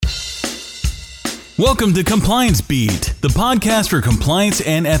Welcome to Compliance Beat, the podcast for compliance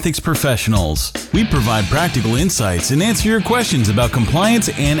and ethics professionals. We provide practical insights and answer your questions about compliance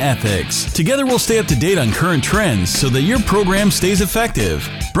and ethics. Together we'll stay up to date on current trends so that your program stays effective.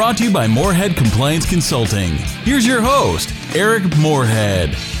 Brought to you by Moorhead Compliance Consulting. Here's your host, Eric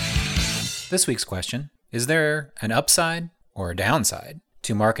Moorhead. This week's question: is there an upside or a downside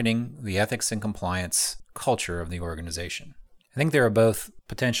to marketing the ethics and compliance culture of the organization? I think there are both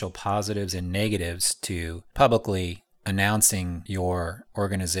potential positives and negatives to publicly announcing your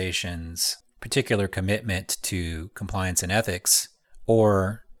organization's particular commitment to compliance and ethics,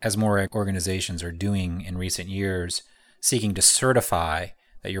 or, as more organizations are doing in recent years, seeking to certify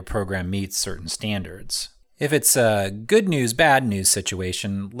that your program meets certain standards. If it's a good news, bad news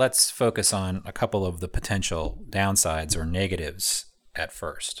situation, let's focus on a couple of the potential downsides or negatives at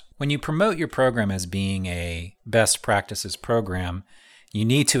first. When you promote your program as being a best practices program, you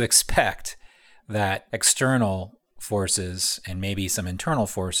need to expect that external forces and maybe some internal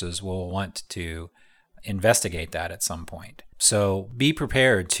forces will want to investigate that at some point. So be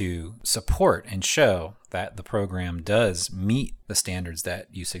prepared to support and show that the program does meet the standards that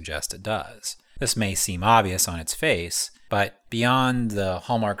you suggest it does. This may seem obvious on its face, but beyond the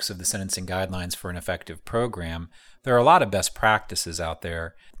hallmarks of the sentencing guidelines for an effective program, there are a lot of best practices out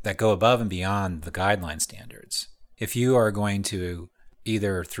there that go above and beyond the guideline standards. If you are going to,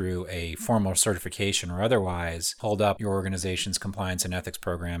 either through a formal certification or otherwise, hold up your organization's compliance and ethics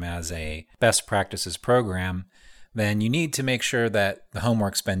program as a best practices program, then you need to make sure that the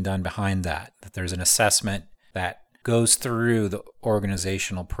homework's been done behind that there's an assessment that goes through the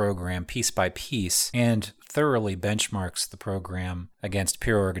organizational program piece by piece and thoroughly benchmarks the program against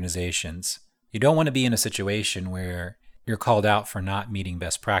peer organizations. You don't want to be in a situation where you're called out for not meeting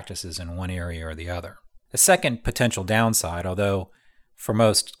best practices in one area or the other. The second potential downside, although for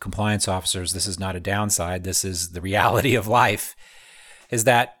most compliance officers this is not a downside, this is the reality of life, is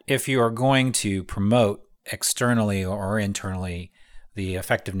that if you are going to promote externally or internally the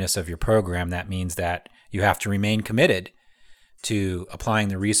effectiveness of your program, that means that you have to remain committed to applying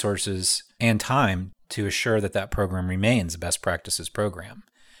the resources and time to assure that that program remains a best practices program.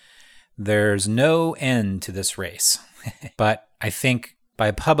 There's no end to this race, but I think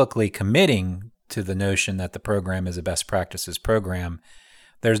by publicly committing to the notion that the program is a best practices program,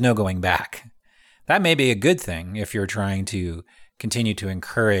 there's no going back. That may be a good thing if you're trying to continue to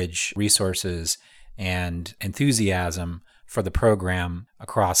encourage resources and enthusiasm for the program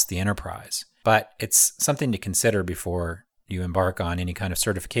across the enterprise. But it's something to consider before you embark on any kind of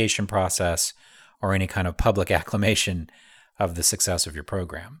certification process or any kind of public acclamation of the success of your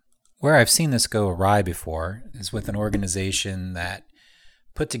program. Where I've seen this go awry before is with an organization that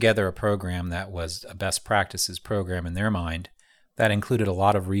put together a program that was a best practices program in their mind that included a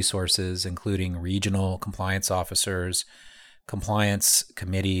lot of resources, including regional compliance officers, compliance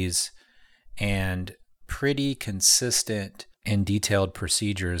committees, and pretty consistent and detailed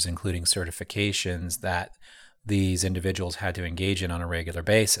procedures, including certifications that these individuals had to engage in on a regular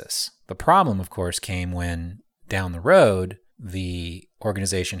basis. The problem, of course, came when down the road, the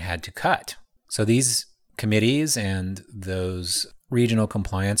organization had to cut. So these committees and those regional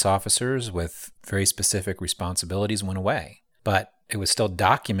compliance officers with very specific responsibilities went away, but it was still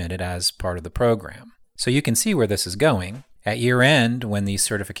documented as part of the program. So you can see where this is going. At year end, when these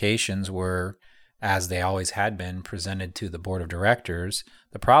certifications were, as they always had been, presented to the board of directors,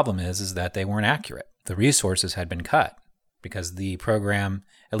 the problem is that they weren't accurate. The resources had been cut because the program,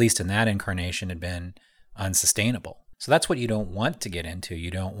 at least in that incarnation, had been unsustainable. So that's what you don't want to get into. You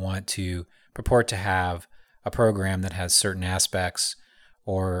don't want to purport to have a program that has certain aspects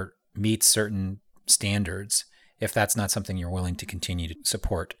or meets certain standards if that's not something you're willing to continue to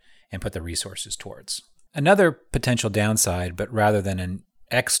support and put the resources towards. Another potential downside, but rather than an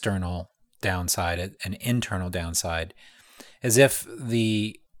external downside, an internal downside, is if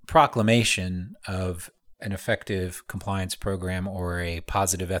the proclamation of an effective compliance program or a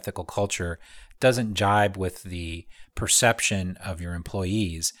positive ethical culture doesn't jibe with the perception of your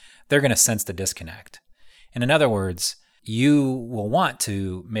employees, they're going to sense the disconnect. And in other words, you will want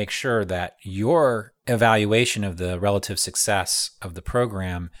to make sure that your evaluation of the relative success of the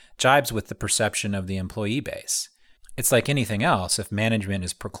program jibes with the perception of the employee base. It's like anything else. If management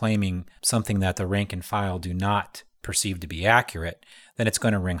is proclaiming something that the rank and file do not perceive to be accurate, then it's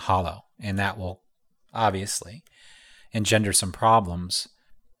going to ring hollow. And that will obviously engender some problems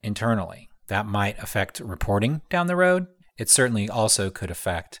internally. That might affect reporting down the road. It certainly also could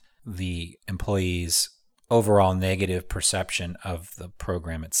affect the employees' overall negative perception of the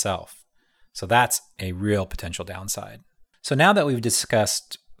program itself. So that's a real potential downside. So now that we've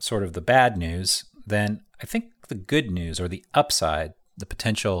discussed sort of the bad news, then I think the good news or the upside, the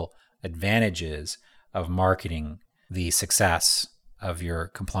potential advantages of marketing the success of your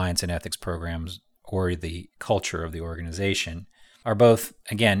compliance and ethics programs or the culture of the organization are both,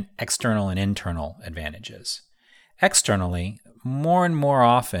 again, external and internal advantages. Externally, more and more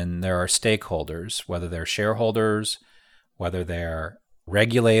often there are stakeholders, whether they're shareholders, whether they're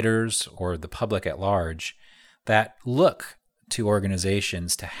regulators or the public at large, that look to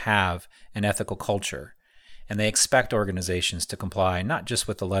organizations to have an ethical culture. And they expect organizations to comply not just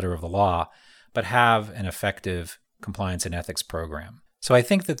with the letter of the law, but have an effective compliance and ethics program. So I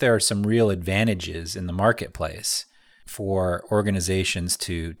think that there are some real advantages in the marketplace for organizations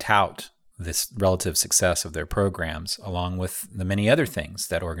to tout this relative success of their programs, along with the many other things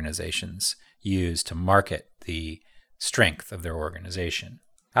that organizations use to market the strength of their organization.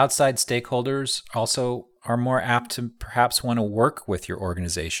 Outside stakeholders also are more apt to perhaps want to work with your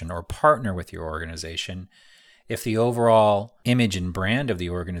organization or partner with your organization if the overall image and brand of the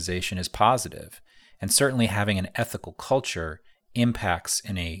organization is positive. And certainly having an ethical culture impacts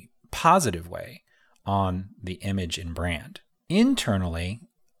in a positive way on the image and brand. Internally,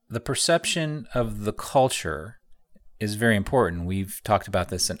 the perception of the culture is very important. We've talked about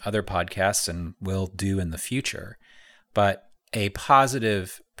this in other podcasts and will do in the future. But a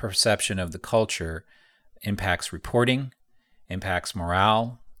positive perception of the culture impacts reporting, impacts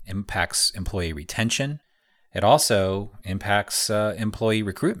morale, impacts employee retention. It also impacts employee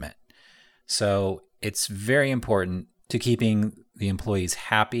recruitment. So it's very important to keeping the employees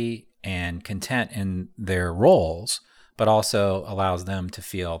happy and content in their roles, but also allows them to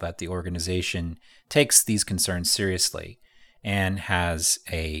feel that the organization takes these concerns seriously and has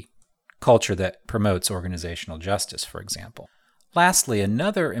a culture that promotes organizational justice, for example. Lastly,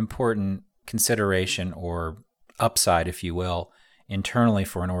 another important consideration or upside, if you will, internally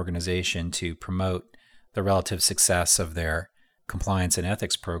for an organization to promote the relative success of their compliance and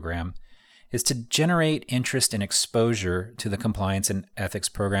ethics program is to generate interest and exposure to the compliance and ethics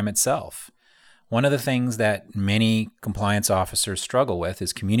program itself. One of the things that many compliance officers struggle with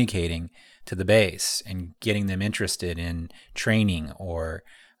is communicating to the base and getting them interested in training or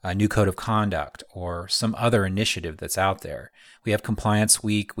a new code of conduct or some other initiative that's out there. We have Compliance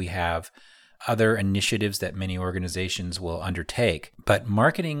Week, we have other initiatives that many organizations will undertake, but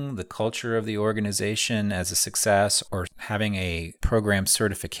marketing the culture of the organization as a success or having a program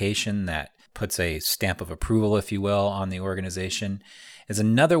certification that puts a stamp of approval, if you will, on the organization is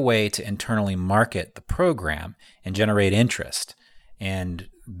another way to internally market the program and generate interest. And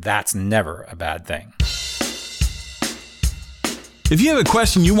that's never a bad thing. If you have a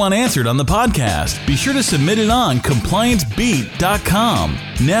question you want answered on the podcast, be sure to submit it on compliancebeat.com.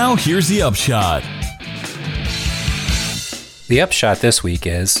 Now, here's the upshot. The upshot this week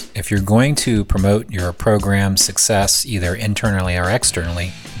is, if you're going to promote your program's success either internally or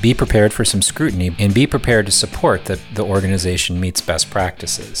externally, be prepared for some scrutiny and be prepared to support that the organization meets best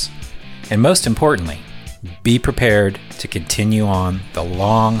practices. And most importantly, be prepared to continue on the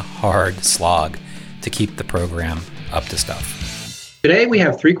long, hard slog to keep the program up to stuff. Today, we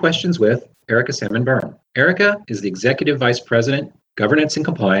have 3 questions with Erica Salmon Byrne. Erica is the Executive Vice President, Governance and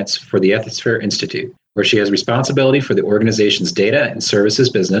Compliance for the Ethisphere Institute, where she has responsibility for the organization's data and services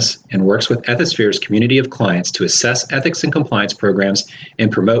business and works with Ethisphere's community of clients to assess ethics and compliance programs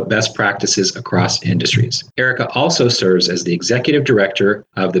and promote best practices across industries. Erica also serves as the Executive Director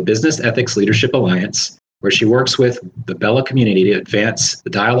of the Business Ethics Leadership Alliance, where she works with the Bella community to advance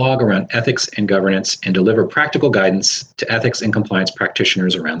the dialogue around ethics and governance and deliver practical guidance to ethics and compliance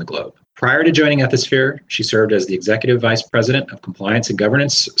practitioners around the globe. Prior to joining Ethisphere, she served as the Executive Vice President of Compliance and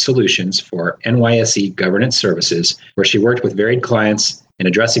Governance Solutions for NYSE Governance Services, where she worked with varied clients in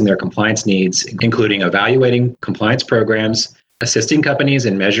addressing their compliance needs, including evaluating compliance programs, assisting companies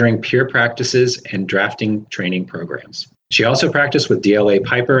in measuring peer practices, and drafting training programs. She also practiced with DLA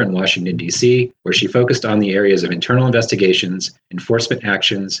Piper in Washington, D.C., where she focused on the areas of internal investigations, enforcement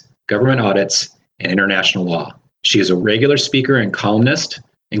actions, government audits, and international law. She is a regular speaker and columnist,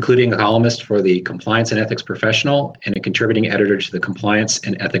 including a columnist for the Compliance and Ethics Professional and a contributing editor to the Compliance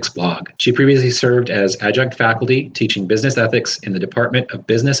and Ethics blog. She previously served as adjunct faculty teaching business ethics in the Department of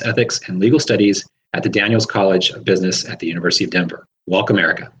Business Ethics and Legal Studies at the Daniels College of Business at the University of Denver. Welcome,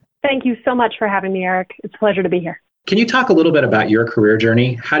 Erica. Thank you so much for having me, Eric. It's a pleasure to be here. Can you talk a little bit about your career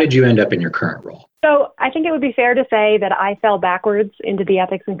journey? How did you end up in your current role? So I think it would be fair to say that I fell backwards into the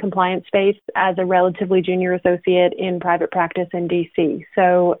ethics and compliance space as a relatively junior associate in private practice in DC.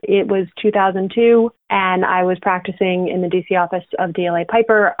 So it was 2002, And I was practicing in the DC office of DLA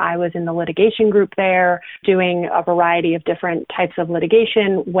Piper. I was in the litigation group there, doing a variety of different types of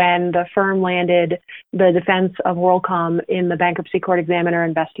litigation when the firm landed the defense of WorldCom in the bankruptcy court examiner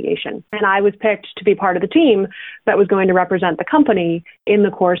investigation. And I was picked to be part of the team that was going to represent the company in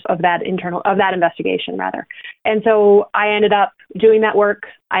the course of that investigation, rather. And so I ended up doing that work.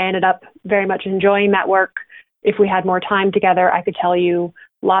 I ended up very much enjoying that work. If we had more time together, I could tell you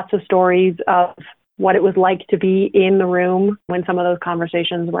lots of stories of what it was like to be in the room when some of those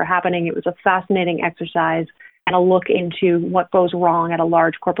conversations were happening. It was a fascinating exercise and a look into what goes wrong at a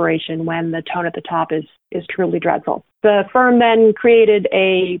large corporation when the tone at the top is truly dreadful. The firm then created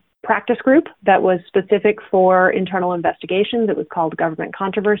a practice group that was specific for internal investigations. It was called Government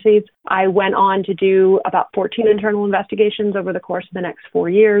Controversies. I went on to do about 14 internal investigations over the course of the next 4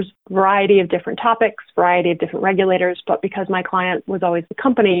 years, variety of different topics, variety of different regulators. But because my client was always the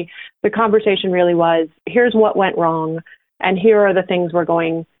company, the conversation really was, here's what went wrong, and here are the things we're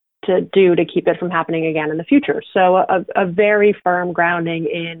going to do to keep it from happening again in the future. So a very firm grounding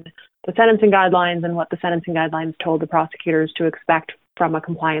in the sentencing guidelines and what the sentencing guidelines told the prosecutors to expect from a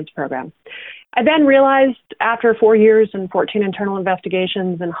compliance program. I then realized after 4 years and 14 internal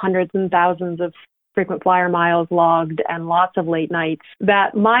investigations and hundreds and thousands of frequent flyer miles logged and lots of late nights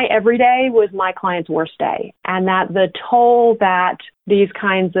that my everyday was my client's worst day, and that the toll that these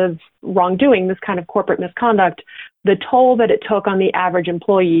kinds of wrongdoing, this kind of corporate misconduct, the toll that it took on the average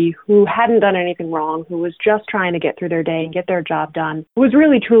employee who hadn't done anything wrong, who was just trying to get through their day and get their job done, was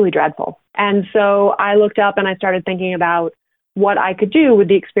really, truly dreadful. And so I looked up and I started thinking about what I could do with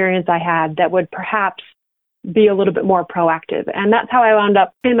the experience I had that would perhaps be a little bit more proactive. And that's how I wound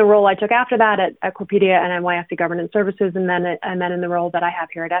up in the role I took after that at Corpedia and NYSE Governance Services, and then in the role that I have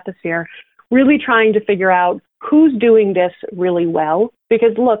here at Ethisphere, really trying to figure out who's doing this really well.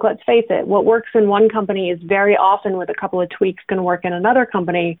 Because look, let's face it, what works in one company is very often with a couple of tweaks going to work in another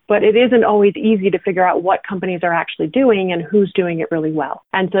company, but it isn't always easy to figure out what companies are actually doing and who's doing it really well.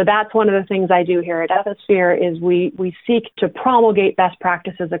 And so that's one of the things I do here at Ethisphere is we seek to promulgate best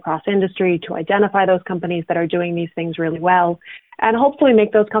practices across industry, to identify those companies that are doing these things really well, and hopefully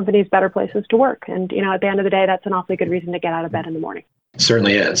make those companies better places to work. And, at the end of the day, that's an awfully good reason to get out of bed in the morning.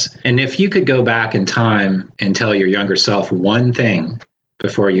 Certainly is. And if you could go back in time and tell your younger self one thing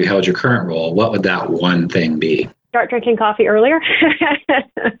before you held your current role, what would that one thing be? Start drinking coffee earlier.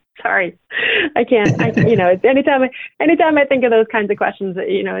 Sorry, I can't. Anytime I think of those kinds of questions,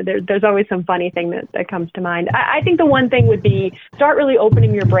 there's always some funny thing that comes to mind. I think the one thing would be start really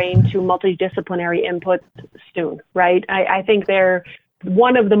opening your brain to multidisciplinary inputs soon, right? I think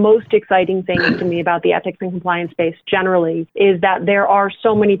one of the most exciting things to me about the ethics and compliance space generally is that there are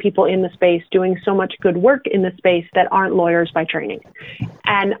so many people in the space doing so much good work in the space that aren't lawyers by training.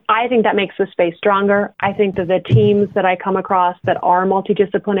 And I think that makes the space stronger. I think that the teams that I come across that are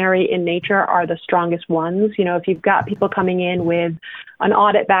multidisciplinary in nature are the strongest ones. If you've got people coming in with an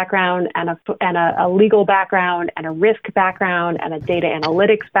audit background and a legal background and a risk background and a data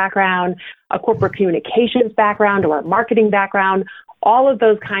analytics background, a corporate communications background or a marketing background, all of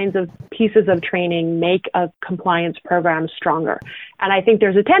those kinds of pieces of training make a compliance program stronger. And I think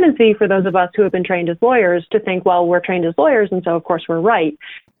there's a tendency for those of us who have been trained as lawyers to think, well, we're trained as lawyers, and so of course we're right.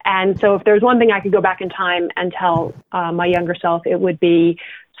 And so if there's one thing I could go back in time and tell my younger self, it would be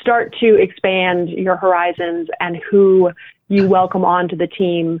start to expand your horizons and who you welcome onto the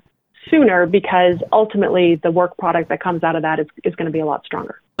team sooner, because ultimately the work product that comes out of that is going to be a lot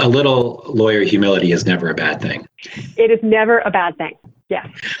stronger. A little lawyer humility is never a bad thing. It is never a bad thing. Yeah.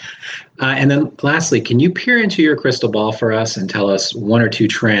 And then lastly, can you peer into your crystal ball for us and tell us one or two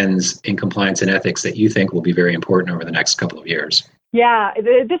trends in compliance and ethics that you think will be very important over the next couple of years? Yeah,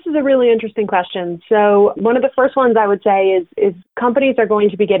 this is a really interesting question. So one of the first ones I would say is companies are going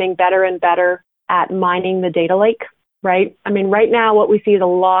to be getting better and better at mining the data lake. Right? I mean, right now, what we see is a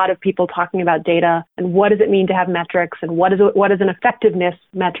lot of people talking about data and what does it mean to have metrics and what does an effectiveness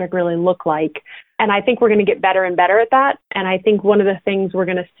metric really look like? And I think we're going to get better and better at that. And I think one of the things we're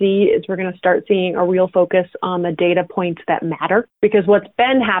going to see is we're going to start seeing a real focus on the data points that matter, because what's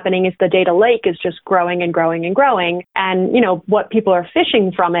been happening is the data lake is just growing and growing and growing. And, what people are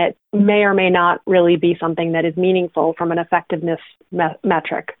fishing from it may or may not really be something that is meaningful from an effectiveness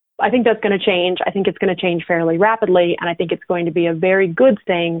metric. I think that's going to change. I think it's going to change fairly rapidly, and I think it's going to be a very good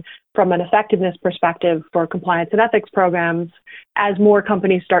thing from an effectiveness perspective for compliance and ethics programs as more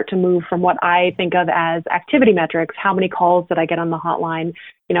companies start to move from what I think of as activity metrics, how many calls did I get on the hotline,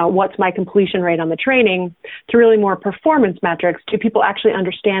 what's my completion rate on the training, to really more performance metrics. Do people actually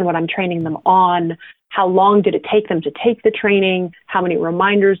understand what I'm training them on? How long did it take them to take the training? How many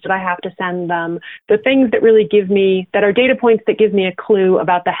reminders did I have to send them? The things that really that are data points that give me a clue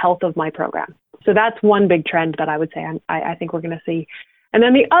about the health of my program. So that's one big trend that I would say I think we're going to see. And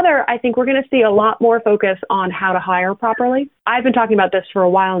then the other, I think we're going to see a lot more focus on how to hire properly. I've been talking about this for a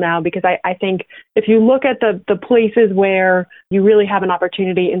while now because I think if you look at the places where you really have an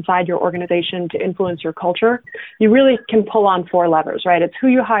opportunity inside your organization to influence your culture, you really can pull on 4 levers, right? It's who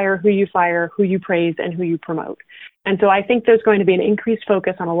you hire, who you fire, who you praise, and who you promote. And so I think there's going to be an increased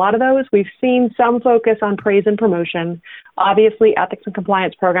focus on a lot of those. We've seen some focus on praise and promotion. Obviously, ethics and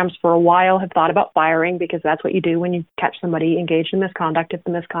compliance programs for a while have thought about firing because that's what you do when you catch somebody engaged in misconduct, if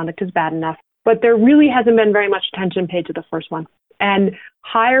the misconduct is bad enough. But there really hasn't been very much attention paid to the first one. And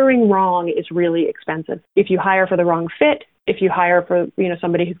hiring wrong is really expensive. If you hire for the wrong fit, if you hire for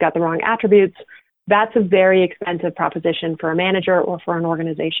somebody who's got the wrong attributes, that's a very expensive proposition for a manager or for an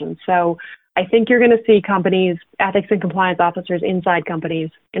organization. So I think you're going to see companies, ethics and compliance officers inside companies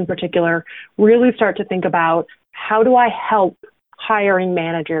in particular, really start to think about how do I help hiring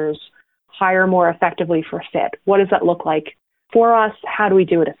managers hire more effectively for fit? What does that look like for us? How do we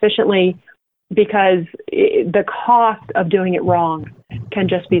do it efficiently? Because the cost of doing it wrong can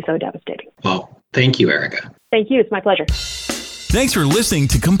just be so devastating. Well, thank you, Erica. Thank you. It's my pleasure. Thanks for listening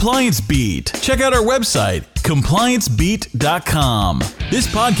to Compliance Beat. Check out our website, compliancebeat.com. This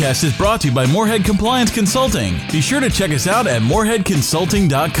podcast is brought to you by Morehead Compliance Consulting. Be sure to check us out at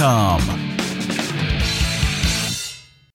moreheadconsulting.com.